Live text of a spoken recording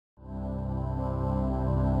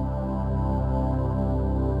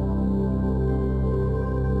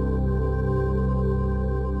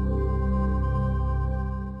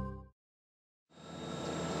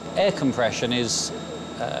Air compression is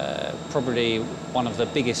probably one of the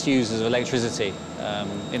biggest users of electricity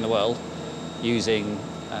in the world, using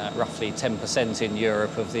roughly 10% in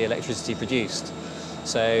Europe of the electricity produced.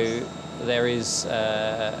 So there is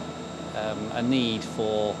a need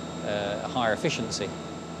for higher efficiency.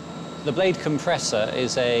 The blade compressor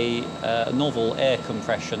is a novel air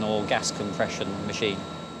compression or gas compression machine.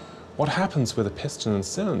 What happens with a piston and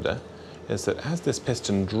cylinder is that as this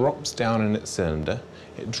piston drops down in its cylinder,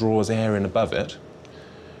 it draws air in above it,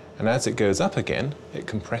 and as it goes up again, it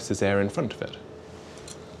compresses air in front of it.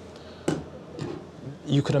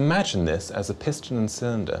 You could imagine this as a piston and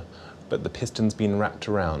cylinder, but the piston's been wrapped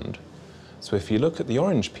around. So if you look at the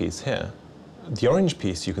orange piece here, the orange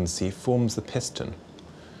piece you can see forms the piston.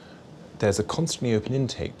 There's a constantly open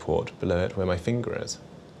intake port below it where my finger is.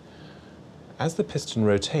 As the piston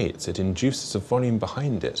rotates, it induces a volume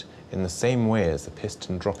behind it in the same way as the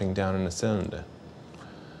piston dropping down in a cylinder.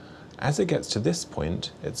 As it gets to this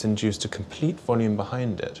point, it's induced a complete volume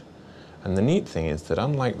behind it. And the neat thing is that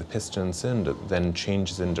unlike the piston and cylinder that then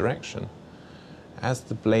changes in direction, as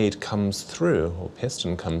the blade comes through, or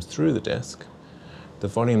piston comes through the disc, the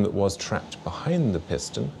volume that was trapped behind the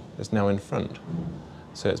piston is now in front.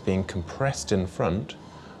 So it's being compressed in front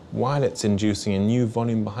while it's inducing a new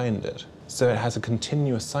volume behind it. So it has a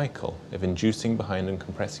continuous cycle of inducing behind and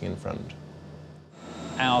compressing in front.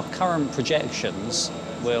 Our current projections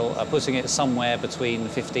are putting it somewhere between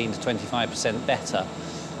 15 to 25% better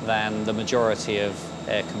than the majority of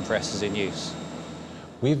air compressors in use.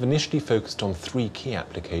 We've initially focused on 3 key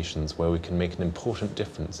applications where we can make an important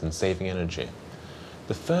difference in saving energy.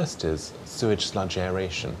 The first is sewage sludge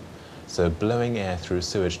aeration, so blowing air through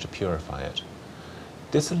sewage to purify it.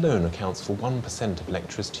 This alone accounts for 1% of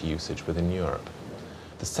electricity usage within Europe.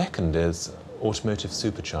 The second is automotive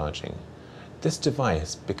supercharging. This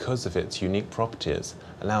device, because of its unique properties,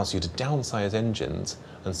 allows you to downsize engines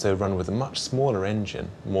and so run with a much smaller engine,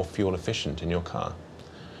 more fuel efficient in your car.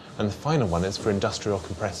 And the final one is for industrial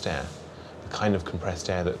compressed air, the kind of compressed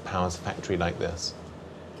air that powers a factory like this.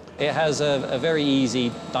 It has a very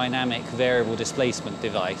easy dynamic variable displacement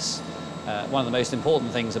device. One of the most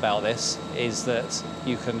important things about this is that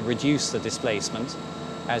you can reduce the displacement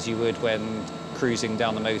as you would when cruising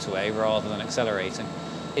down the motorway rather than accelerating.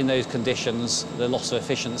 In those conditions, the loss of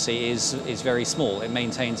efficiency is very small. It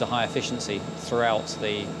maintains a high efficiency throughout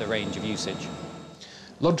the range of usage.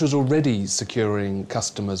 Lontra's already securing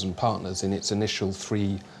customers and partners in its initial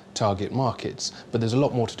 3 target markets, but there's a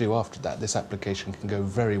lot more to do after that. This application can go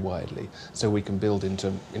very widely, so we can build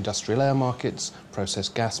into industrial air markets, process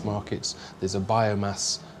gas markets, there's a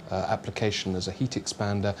biomass application as a heat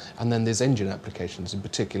expander, and then there's engine applications, in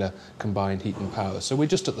particular combined heat and power. So we're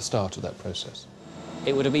just at the start of that process.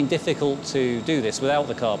 It would have been difficult to do this without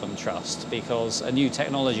the carbon trust, because a new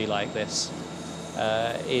technology like this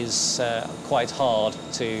is quite hard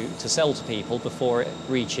to sell to people before it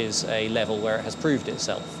reaches a level where it has proved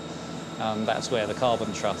itself. That's where the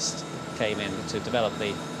carbon trust came in, to develop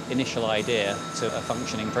the initial idea to a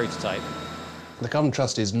functioning prototype. The carbon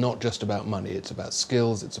trust is not just about money, it's about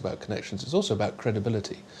skills, it's about connections, it's also about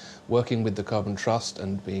credibility. Working with the carbon trust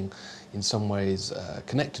and being in some ways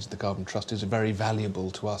connected to the carbon trust is very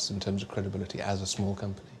valuable to us in terms of credibility as a small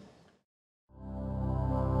company.